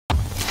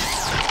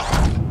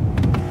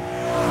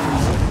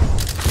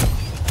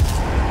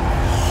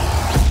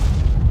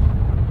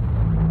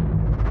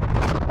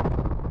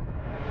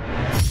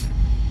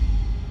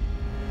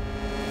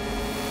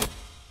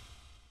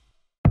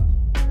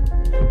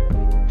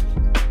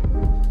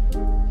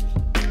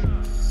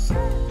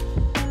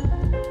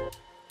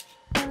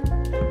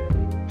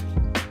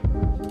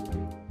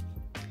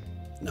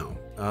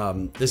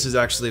This is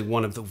actually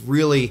one of the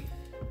really,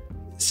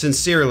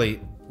 sincerely,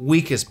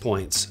 weakest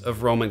points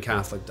of Roman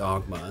Catholic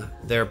dogma,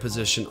 their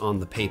position on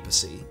the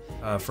papacy.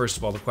 First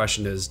of all, the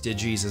question is, did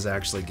Jesus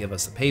actually give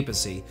us the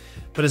papacy?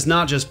 But it's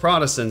not just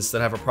Protestants that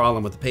have a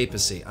problem with the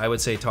papacy. I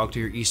would say talk to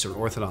your Eastern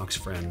Orthodox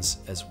friends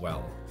as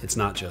well. It's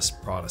not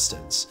just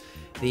Protestants.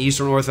 The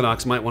Eastern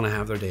Orthodox might want to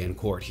have their day in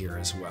court here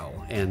as well.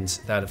 And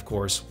that, of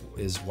course,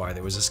 is why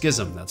there was a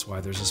schism. That's why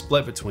there's a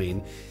split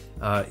between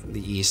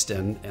the East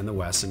and the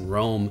West and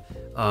Rome.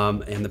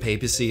 And the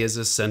papacy is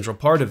a central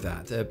part of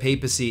that. The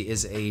papacy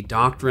is a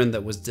doctrine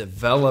that was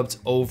developed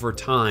over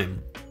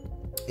time.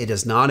 It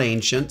is not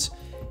ancient.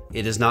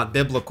 It is not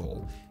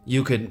biblical.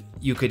 You could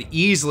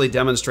easily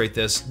demonstrate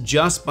this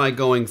just by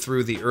going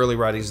through the early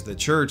writings of the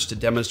church to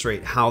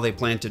demonstrate how they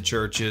planted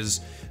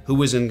churches, who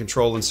was in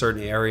control in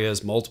certain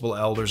areas, multiple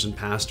elders and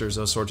pastors,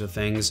 those sorts of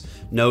things.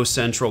 No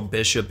central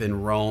bishop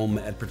in Rome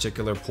at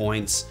particular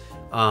points,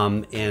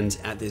 and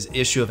at this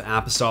issue of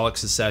apostolic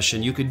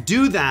succession. You could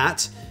do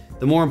that.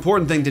 The more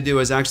important thing to do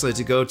is actually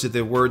to go to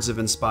the words of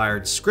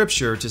inspired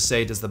scripture to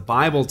say, does the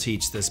Bible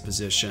teach this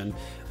position?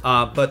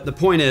 But the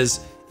point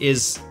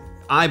is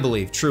I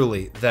believe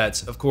truly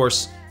that, of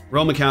course,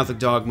 Roman Catholic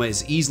dogma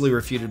is easily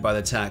refuted by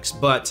the text,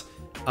 but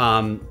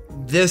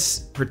this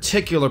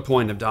particular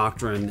point of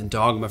doctrine and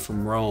dogma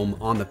from Rome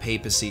on the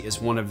papacy is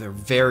one of their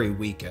very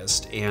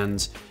weakest,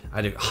 and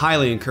I'd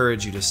highly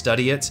encourage you to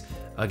study it.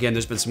 Again,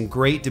 there's been some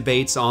great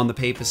debates on the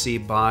papacy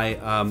by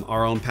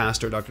our own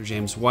pastor, Dr.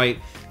 James White,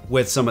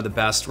 with some of the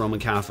best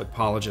Roman Catholic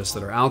apologists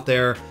that are out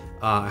there.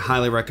 I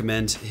highly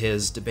recommend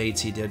his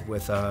debates he did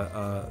with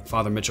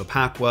Father Mitchell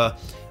Pacwa.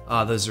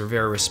 Those are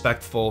very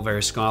respectful,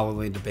 very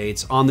scholarly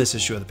debates on this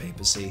issue of the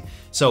papacy.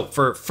 So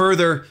for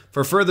further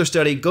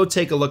study, go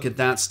take a look at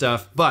that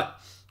stuff. But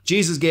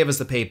Jesus gave us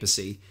the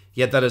papacy,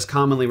 yet that is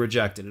commonly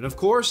rejected. And of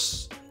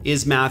course,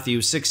 is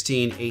Matthew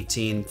 16,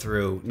 18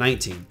 through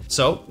 19.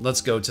 So let's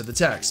go to the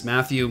text.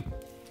 Matthew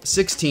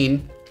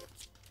 16,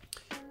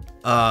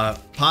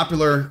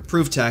 popular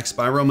proof text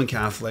by Roman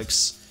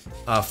Catholics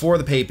for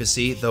the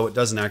papacy, though it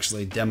doesn't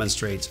actually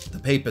demonstrate the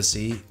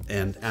papacy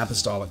and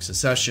apostolic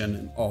succession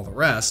and all the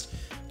rest.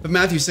 But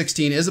Matthew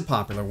 16 is a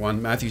popular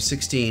one. Matthew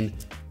 16,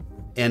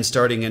 and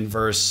starting in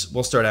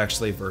we'll start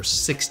actually verse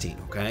 16,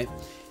 okay?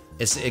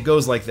 It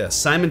goes like this.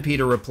 Simon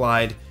Peter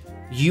replied,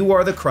 "You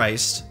are the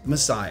Christ,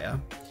 Messiah,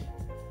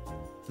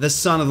 the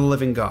Son of the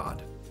living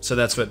God." So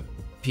that's what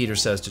Peter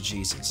says to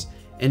Jesus.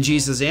 And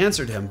Jesus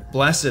answered him,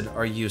 "Blessed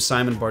are you,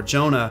 Simon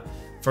Bar-Jonah,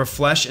 for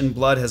flesh and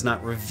blood has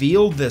not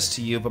revealed this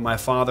to you, but my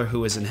Father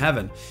who is in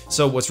heaven."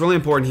 So what's really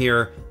important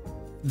here,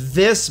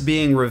 this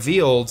being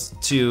revealed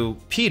to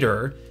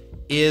Peter,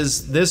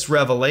 is this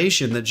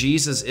revelation that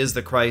Jesus is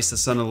the Christ, the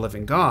Son of the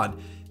living God.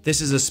 This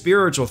is a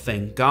spiritual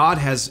thing. God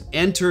has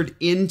entered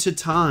into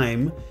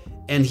time,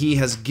 and he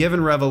has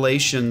given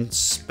revelation,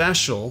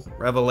 special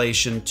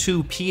revelation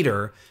to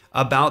Peter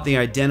about the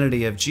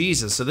identity of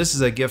Jesus. So this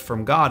is a gift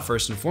from God,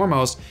 first and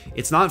foremost.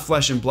 It's not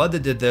flesh and blood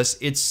that did this.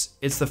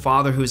 It's the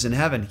Father who's in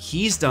heaven.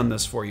 He's done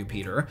this for you,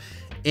 Peter.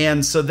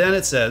 And so then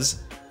it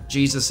says,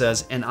 Jesus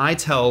says, "And I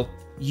tell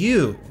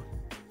you,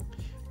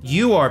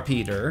 you are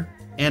Peter,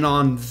 and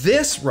on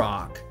this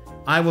rock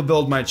I will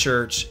build my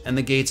church, and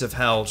the gates of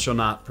hell shall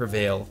not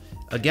prevail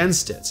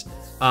against it."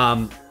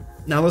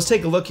 Now let's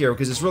take a look here,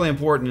 because it's really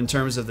important in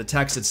terms of the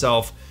text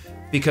itself,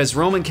 because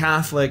Roman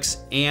Catholics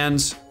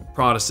and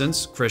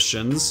Protestants,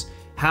 Christians,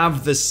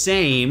 have the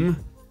same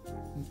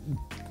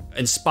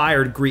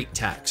inspired Greek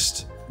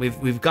text.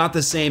 We've got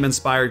the same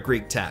inspired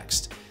Greek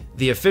text.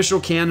 The official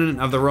canon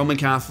of the Roman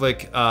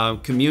Catholic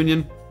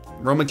Communion,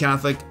 Roman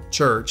Catholic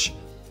Church,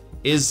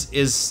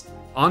 is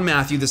on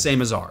Matthew the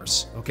same as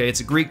ours. Okay,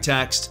 it's a Greek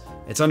text.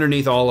 It's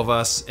underneath all of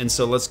us. And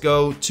so let's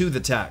go to the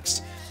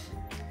text.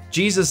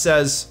 Jesus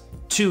says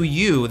to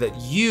you that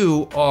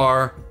you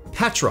are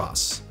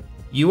Petros.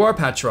 You are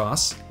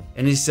Petros.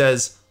 And he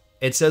says,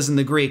 it says in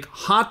the Greek,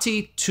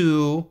 hati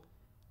tu.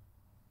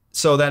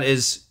 So that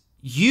is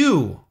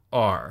you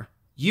are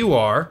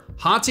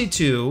hati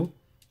tu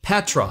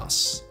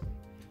Petros.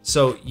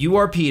 So you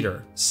are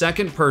Peter,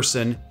 second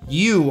person,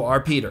 you are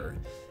Peter.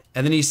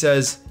 And then he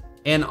says,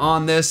 and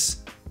on this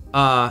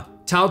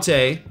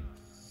taute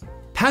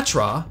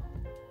Petra,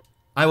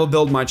 I will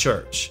build my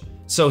church.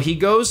 So he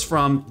goes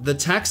from, the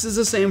text is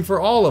the same for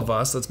all of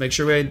us. Let's make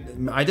sure we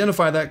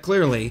identify that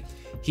clearly.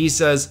 He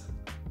says,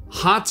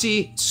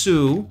 hati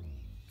su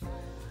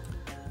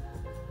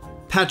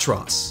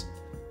Petros.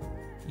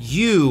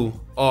 You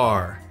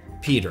are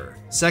Peter,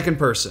 second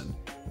person.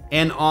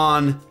 And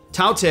on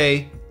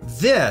taute,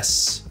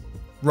 this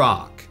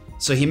rock.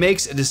 So he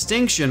makes a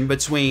distinction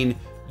between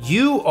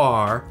you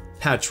are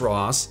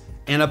Petros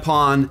and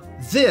upon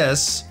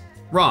this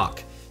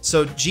rock.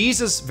 So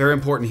Jesus, very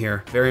important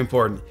here, very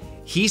important.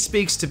 He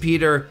speaks to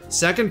Peter,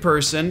 second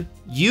person,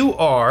 you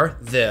are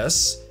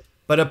this,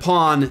 but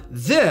upon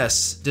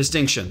this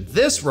distinction,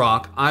 this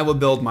rock, I will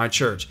build my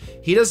church.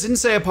 He didn't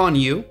say upon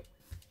you.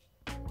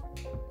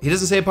 He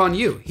doesn't say upon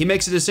you. He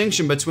makes a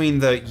distinction between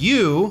the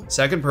you,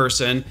 second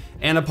person,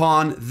 and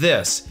upon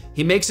this.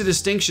 He makes a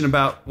distinction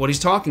about what he's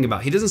talking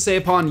about. He doesn't say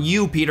upon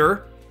you,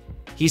 Peter.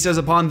 He says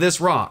upon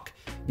this rock.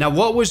 Now,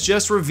 what was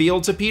just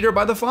revealed to Peter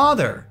by the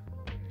Father?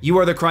 You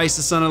are the Christ,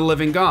 the Son of the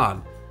living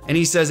God. And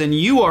he says, and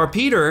you are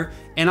Peter,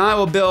 and I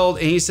will build,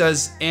 and he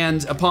says,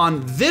 and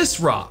upon this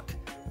rock,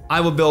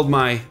 I will build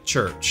my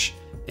church.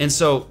 And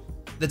so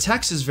the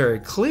text is very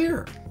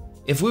clear.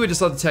 If we would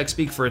just let the text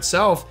speak for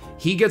itself,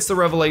 he gets the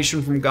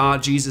revelation from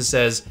God. Jesus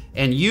says,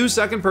 and you,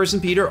 second person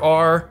Peter,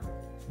 are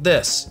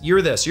this.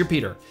 You're this, you're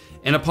Peter.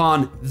 And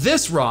upon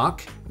this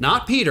rock,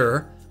 not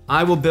Peter,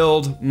 I will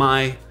build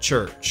my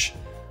church.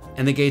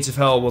 And the gates of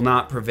hell will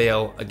not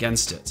prevail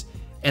against it.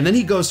 And then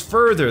he goes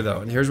further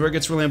though, and here's where it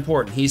gets really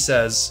important. He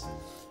says,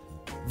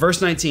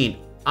 verse 19,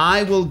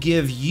 I will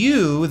give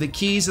you the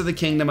keys of the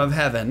kingdom of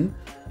heaven,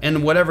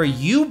 and whatever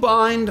you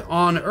bind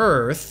on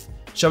earth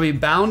shall be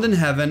bound in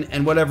heaven,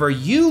 and whatever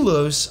you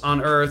loose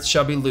on earth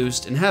shall be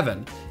loosed in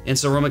heaven. And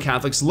so Roman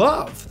Catholics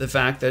love the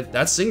fact that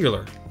that's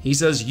singular. He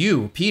says,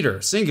 you,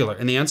 Peter, singular.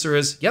 And the answer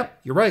is, yep,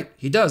 you're right,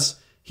 he does.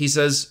 He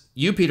says,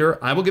 you,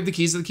 Peter, I will give the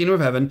keys of the kingdom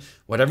of heaven.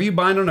 Whatever you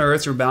bind on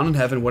earth shall be bound in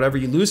heaven. Whatever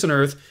you loose on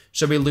earth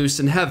shall be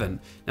loosed in heaven.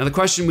 Now the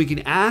question we can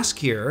ask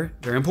here,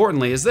 very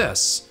importantly, is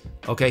this.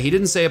 Okay, he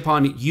didn't say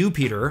upon you,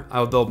 Peter,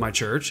 I will build my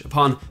church.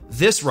 Upon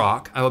this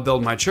rock, I will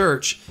build my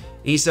church.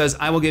 And he says,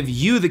 I will give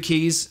you the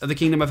keys of the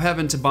kingdom of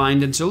heaven to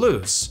bind and to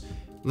loose.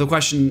 The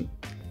question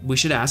we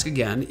should ask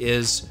again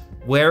is,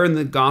 where in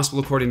the gospel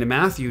according to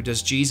Matthew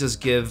does Jesus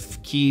give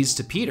keys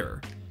to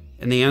Peter?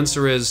 And the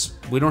answer is,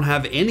 we don't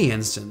have any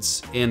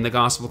instance in the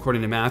gospel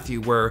according to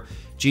Matthew where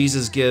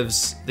Jesus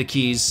gives the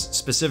keys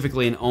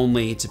specifically and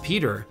only to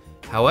Peter.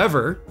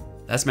 However,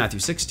 that's Matthew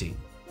 16.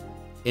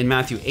 In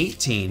Matthew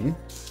 18,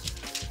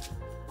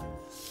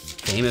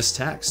 famous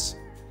text,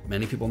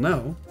 many people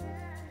know,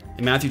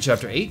 in Matthew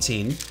chapter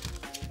 18,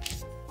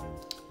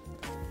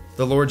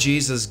 the Lord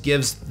Jesus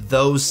gives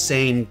those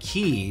same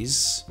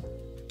keys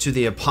to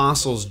the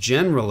apostles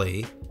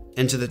generally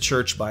and to the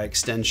church by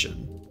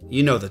extension.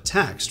 You know the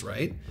text,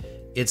 right?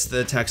 It's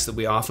the text that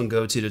we often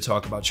go to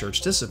talk about church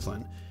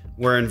discipline,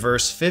 where in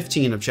verse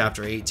 15 of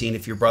chapter 18,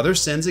 if your brother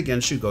sins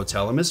against you, go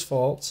tell him his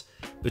fault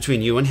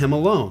between you and him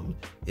alone.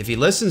 If he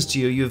listens to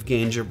you, you have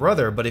gained your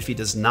brother. But if he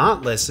does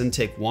not listen,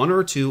 take one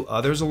or two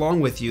others along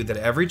with you, that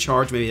every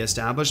charge may be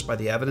established by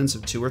the evidence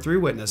of 2 or 3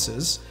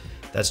 witnesses.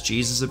 That's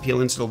Jesus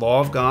appealing to the law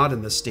of God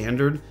and the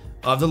standard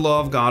of the law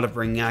of God of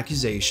bringing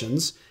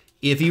accusations.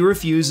 If he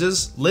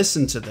refuses,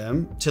 listen to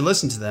them, tell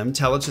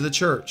it to the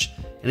church.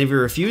 And if he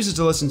refuses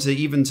to listen to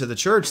even to the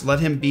church, let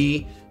him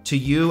be to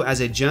you as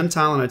a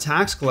Gentile and a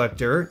tax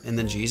collector. And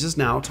then Jesus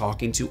now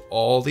talking to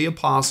all the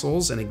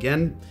apostles, and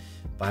again,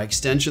 by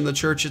extension, the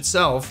church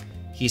itself,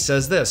 he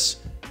says this,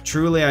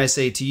 truly I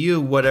say to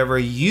you, whatever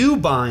you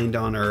bind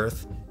on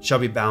earth shall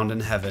be bound in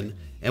heaven,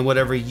 and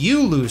whatever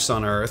you loose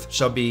on earth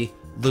shall be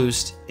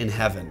loosed in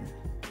heaven.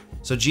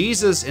 So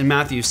Jesus in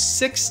Matthew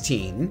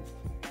 16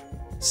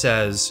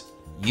 says,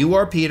 you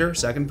are Peter,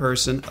 second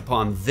person,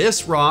 upon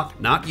this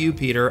rock, not you,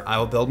 Peter, I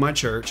will build my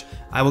church.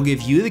 I will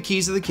give you the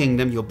keys of the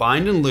kingdom. You'll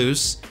bind and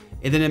loose.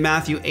 And then in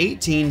Matthew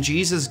 18,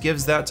 Jesus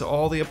gives that to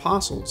all the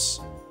apostles.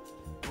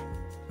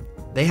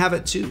 They have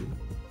it too.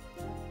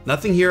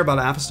 Nothing here about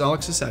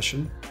apostolic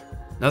succession.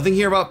 Nothing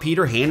here about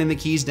Peter handing the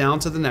keys down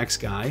to the next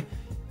guy.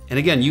 And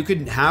again, you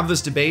could have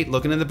this debate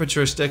looking at the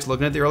patristics,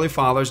 looking at the early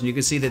fathers, and you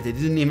can see that they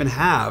didn't even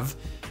have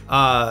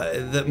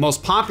the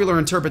most popular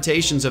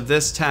interpretations of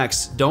this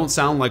text don't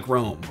sound like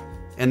Rome.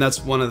 And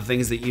that's one of the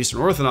things that Eastern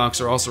Orthodox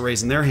are also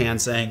raising their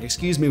hand saying,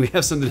 excuse me, we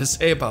have something to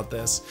say about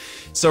this.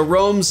 So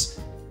Rome's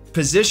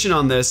position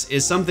on this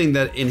is something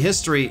that in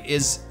history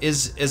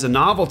is a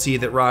novelty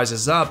that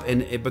rises up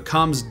and it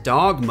becomes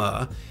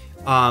dogma.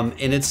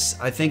 And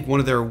it's, I think, one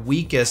of their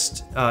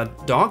weakest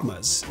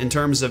dogmas in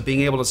terms of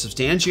being able to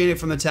substantiate it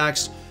from the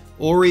text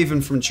or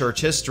even from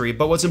church history.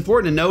 But what's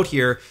important to note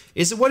here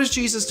is that what is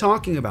Jesus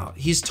talking about?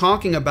 He's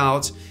talking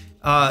about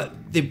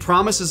the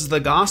promises of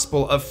the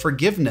gospel of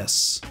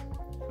forgiveness,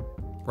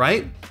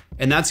 right?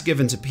 And that's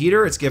given to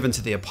Peter, it's given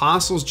to the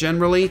apostles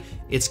generally,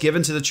 it's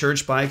given to the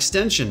church by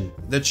extension.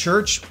 The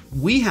church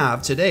we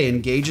have today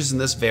engages in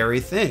this very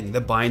thing,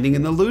 the binding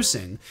and the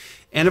loosing.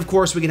 And of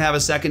course, we can have a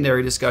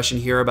secondary discussion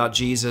here about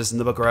Jesus in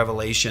the book of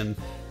Revelation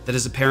that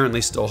is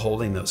apparently still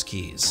holding those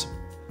keys.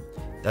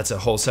 That's a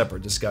whole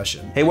separate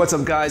discussion. Hey, what's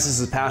up guys?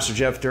 This is Pastor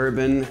Jeff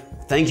Durbin.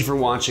 Thank you for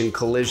watching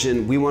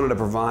Collision. We wanted to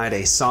provide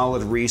a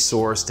solid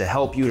resource to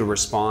help you to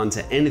respond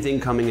to anything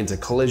coming into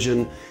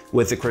collision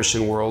with the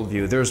Christian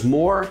worldview. There's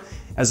more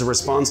as a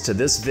response to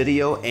this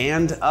video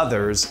and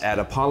others at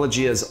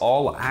Apologia's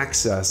All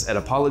Access at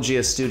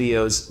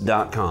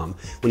apologiastudios.com.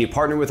 When you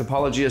partner with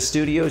Apologia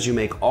Studios, you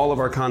make all of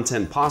our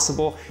content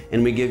possible,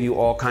 and we give you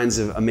all kinds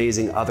of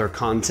amazing other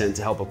content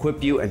to help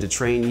equip you and to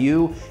train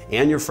you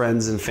and your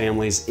friends and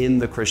families in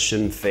the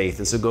Christian faith.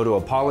 And so go to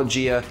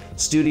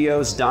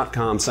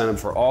apologiastudios.com, sign up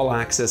for All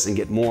Access, and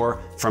get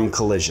more from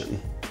Collision.